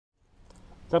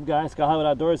What's up, guys? Scotthollywood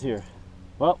Outdoors here.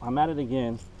 Well, I'm at it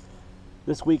again.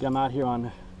 This week I'm out here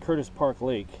on Curtis Park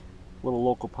Lake, a little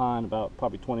local pond about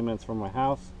probably 20 minutes from my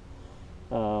house.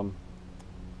 Got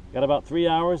about 3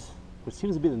 hours, which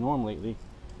seems to be the norm lately.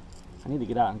 I need to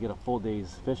get out and get a full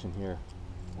day's fishing here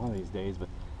one of these days. But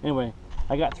anyway,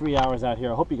 I got 3 hours out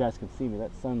here. I hope you guys can see me.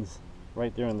 That sun's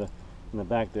right there in the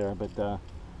back there. But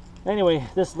anyway,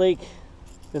 this lake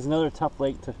is another tough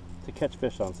lake to catch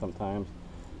fish on sometimes.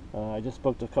 I just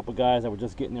spoke to a couple guys that were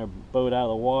just getting their boat out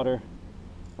of the water.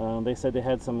 They said they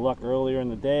had some luck earlier in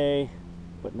the day,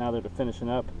 but now they're finishing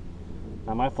up.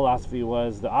 Now my philosophy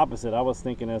was the opposite. I was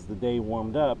thinking as the day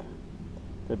warmed up,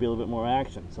 there'd be a little bit more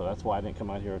action. So that's why I didn't come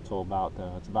out here until about,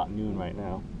 it's about noon right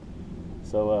now.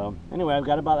 So anyway, I've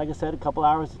got about, like I said, a couple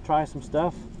hours to try some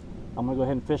stuff. I'm gonna go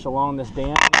ahead and fish along this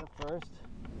dam here first,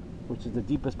 which is the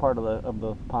deepest part of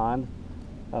the pond.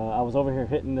 I was over here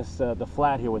hitting this the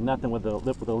flat here with nothing, with a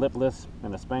lipless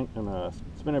and a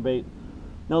spinnerbait.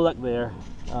 No luck there,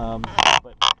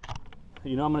 but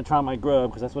you know I'm gonna try my grub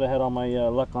because that's what I had all my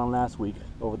luck on last week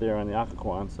over there on the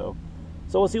Occoquan. So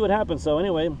we'll see what happens. So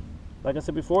anyway, like I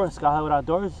said before, Scotthollywood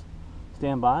Outdoors.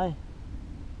 Stand by,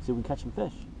 see if we can catch some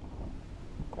fish.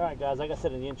 All right, guys. Like I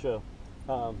said in the intro,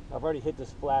 I've already hit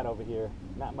this flat over here.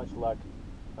 Not much luck.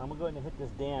 I'm gonna go ahead and hit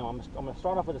this dam. I'm gonna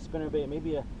start off with a spinnerbait,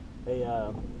 maybe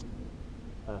a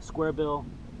square bill,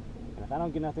 and if I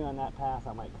don't get nothing on that pass,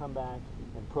 I might come back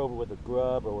and probe it with a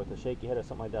grub or with a shaky head or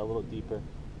something like that, a little deeper.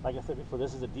 Like I said before,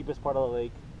 this is the deepest part of the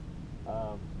lake,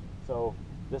 so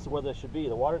this is where this should be.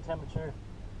 The water temperature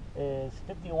is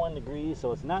 51 degrees,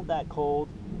 so it's not that cold.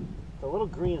 It's a little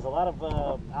green. There's a lot of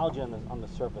algae on the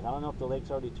surface. I don't know if the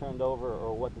lake's already turned over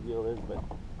or what the deal is, but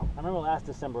I remember last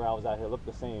December I was out here, it looked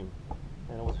the same,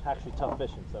 and it was actually tough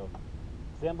fishing. So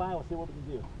stand by, we'll see what we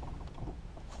can do.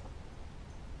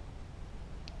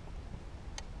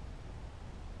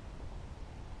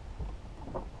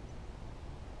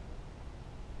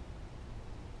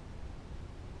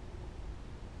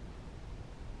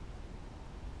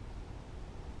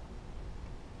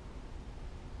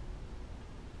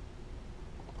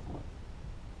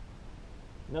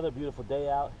 Another beautiful day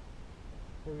out.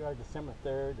 Here we are, December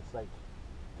 3rd. It's like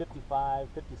 55,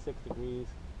 56 degrees.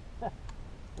 I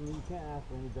mean, you can't ask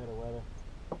for any better weather.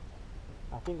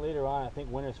 I think later on, I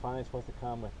think winter's finally supposed to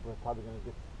come. We're probably going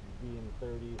to be in the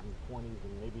 30s and 20s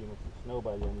and maybe even some snow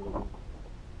by the end of the week.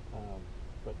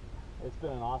 But it's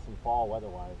been an awesome fall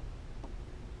weather-wise.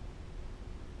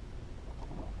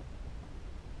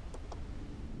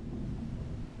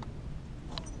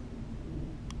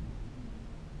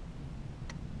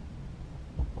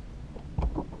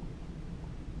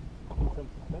 Some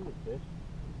suspended fish.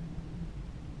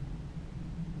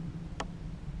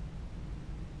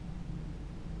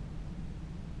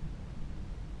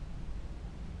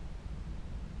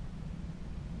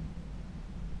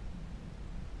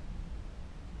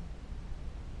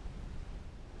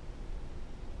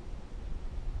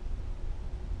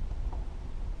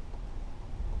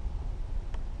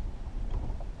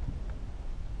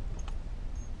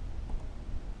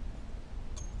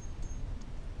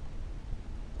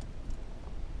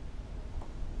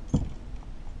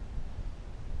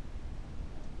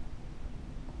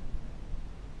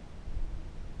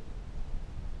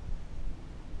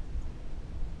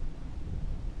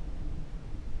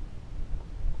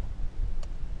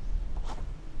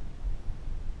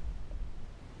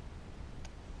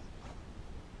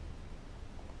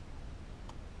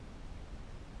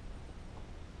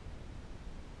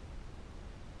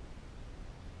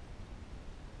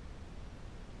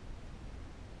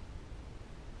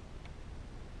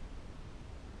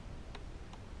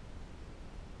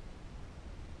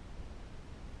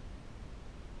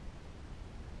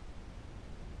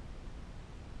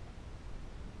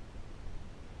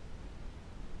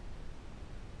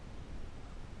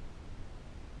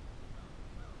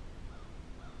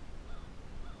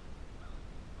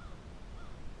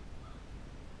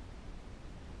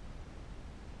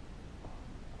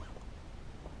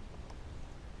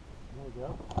 There we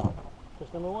go. Fish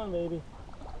number one, baby.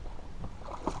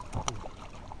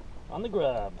 On the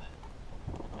grub.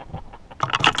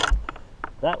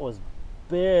 That was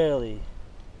barely,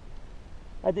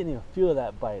 I didn't even feel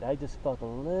that bite. I just felt a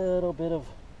little bit of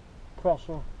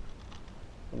pressure.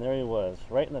 And there he was,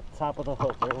 right in the top of the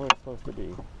hook, right where it's supposed to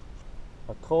be.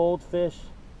 A cold fish,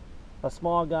 a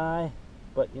small guy,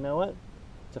 but you know what?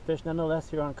 It's a fish nonetheless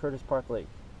here on Curtis Park Lake.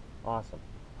 Awesome.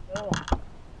 Oh.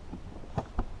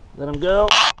 Let him go.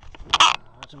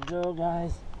 Watch him go,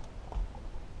 guys.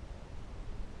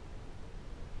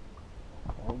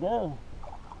 There we go.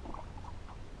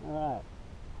 All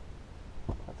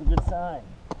right. That's a good sign.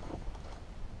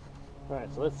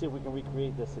 Alright, so let's see if we can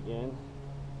recreate this again.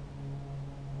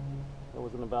 It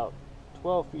was in about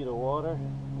 12 feet of water,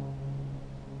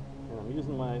 and I'm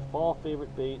using my fall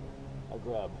favorite bait, a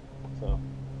grub. So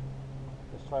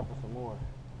let's try for some more.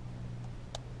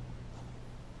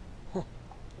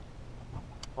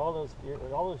 all those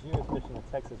years fishing a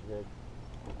Texas rig,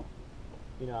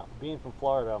 you know, being from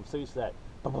Florida, I'm so used to that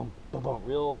boom, boom, boom,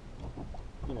 real,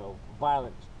 you know,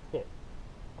 violent hit.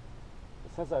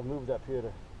 But since I've moved up here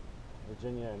to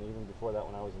Virginia, and even before that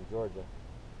when I was in Georgia,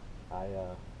 I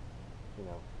you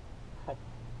know,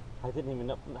 I didn't even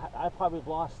know. I probably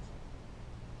lost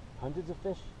hundreds of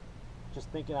fish just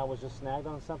thinking I was just snagged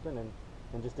on something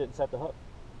and just didn't set the hook.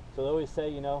 So they always say,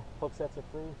 you know, hook sets are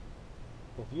free.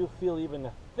 If you feel even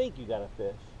to think you got a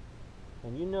fish,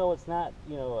 and you know it's not,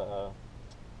 you know,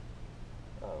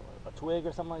 a twig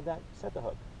or something like that, set the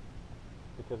hook.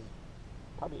 Because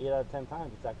probably 8 out of 10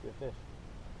 times it's actually a fish.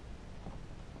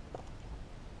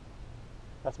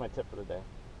 That's my tip for the day.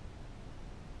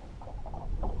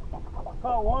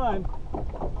 Caught one.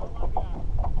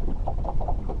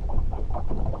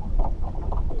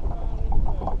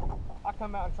 I'll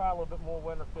come out and try a little bit more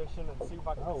winter fishing and see if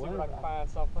I can find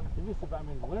something. I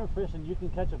mean, winter fishing, you can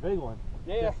catch a big one.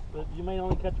 Yeah. But you may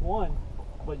only catch one,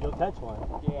 but you'll catch one.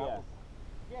 Yeah.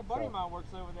 Yeah, a buddy of mine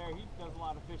works over there. He does a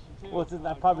lot of fishing too. Well,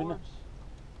 I probably know.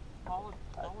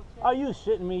 Polachek. Are you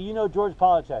shitting me? You know George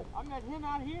Polachek. I met him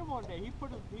out here one day. He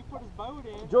put his boat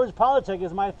in. George Polachek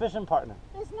is my fishing partner.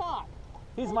 It's not.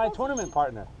 He's my tournament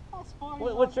partner. That's funny.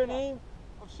 What's your name?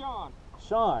 Sean.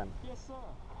 Sean. Yes, sir.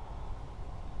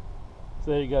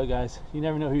 So there you go, guys. You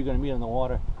never know who you're going to meet on the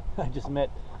water. I just met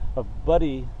a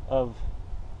buddy of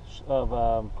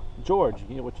George,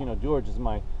 which, you know, George is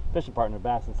my fishing partner,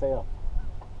 Bass and Sail.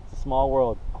 It's a small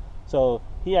world. So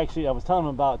he actually, I was telling him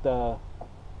about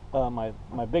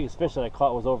my biggest fish that I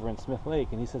caught was over in Smith Lake,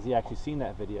 and he says he actually seen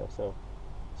that video. So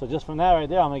just from that right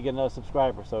there, I'm going to get another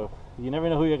subscriber. So you never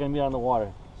know who you're going to meet on the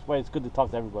water. That's why it's good to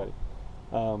talk to everybody.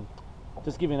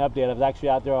 Just give you an update. I was actually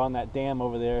out there on that dam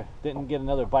over there. Didn't get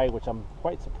another bite, which I'm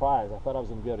quite surprised. I thought I was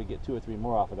going to be able to get 2 or 3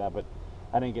 more off of that, but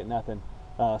I didn't get nothing.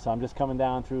 So I'm just coming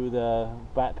down through the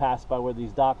pass by where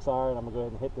these docks are, and I'm going to go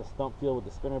ahead and hit the stump field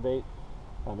with the spinnerbait,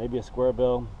 maybe a square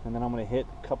bill, and then I'm going to hit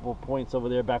a couple of points over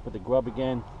there back with the grub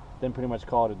again, then pretty much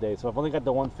call it a day. So I've only got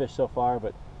the 1 fish so far,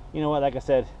 but you know what, like I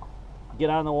said, get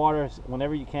out in the water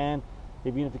whenever you can.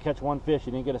 Even if you catch 1 fish,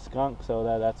 you didn't get a skunk, so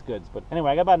that's good. But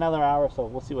anyway, I got about another hour, so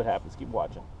we'll see what happens. Keep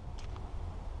watching.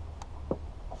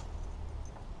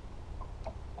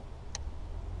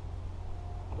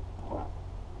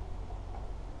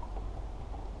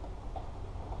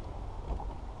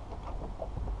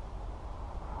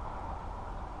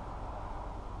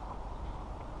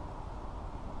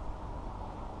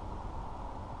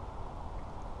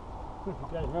 If you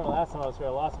guys remember last time I was here, I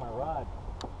lost my rod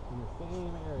in the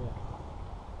same area.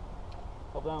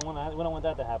 Hope we don't want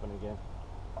that to happen again.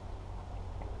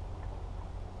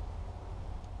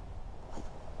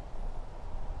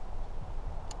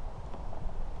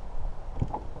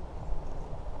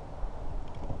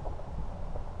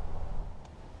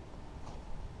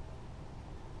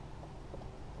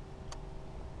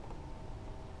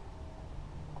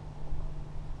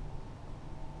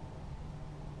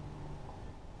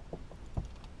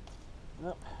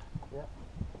 Nope. Yep.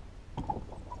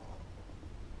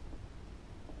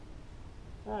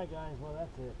 Alright guys, well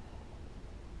that's it.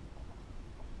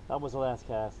 That was the last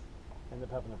cast. Ended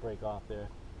up having to break off there.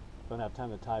 Don't have time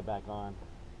to tie back on.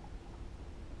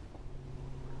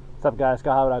 What's up guys,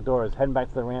 Scotthollywood Outdoors. Heading back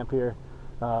to the ramp here.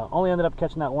 Only ended up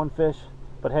catching that 1 fish,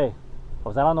 but hey, I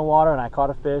was out on the water and I caught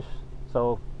a fish,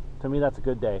 so to me that's a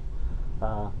good day.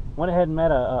 Went ahead and met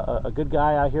a good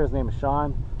guy out here. His name is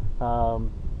Sean.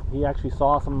 He actually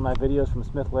saw some of my videos from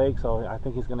Smith Lake, so I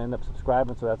think he's going to end up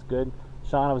subscribing, so that's good.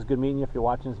 Sean, it was good meeting you if you're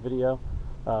watching this video.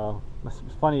 It's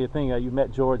funny to think that you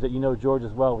met George, that you know George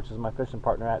as well, which is my fishing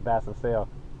partner at Bass and Sail.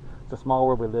 It's a small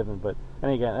world we live in, but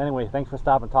anyway, thanks for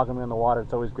stopping and talking to me on the water.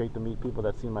 It's always great to meet people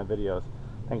that see my videos.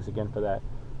 Thanks again for that.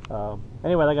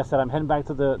 Anyway, like I said, I'm heading back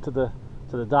to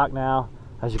the dock now.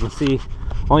 As you can see,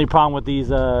 only problem with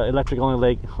these electric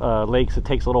only lakes, it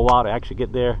takes a little while to actually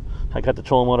get there. I got the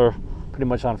trolling motor pretty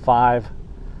much on 5,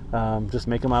 just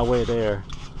making my way there.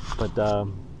 But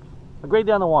a great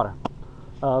day on the water.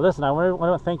 Listen, I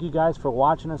want to thank you guys for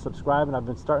watching and subscribing. I've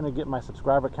been starting to get my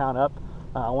subscriber count up.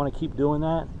 I want to keep doing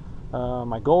that.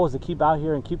 My goal is to keep out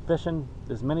here and keep fishing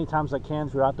as many times as I can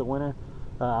throughout the winter.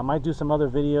 I might do some other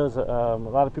videos. A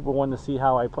lot of people wanted to see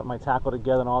how I put my tackle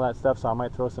together and all that stuff, so I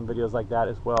might throw some videos like that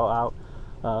as well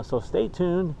out. So stay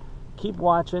tuned, keep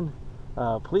watching.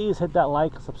 Please hit that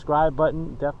like, subscribe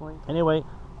button, definitely. Anyway,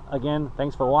 again,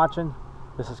 thanks for watching.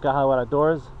 This is Scotthollywood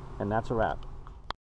Outdoors, and that's a wrap.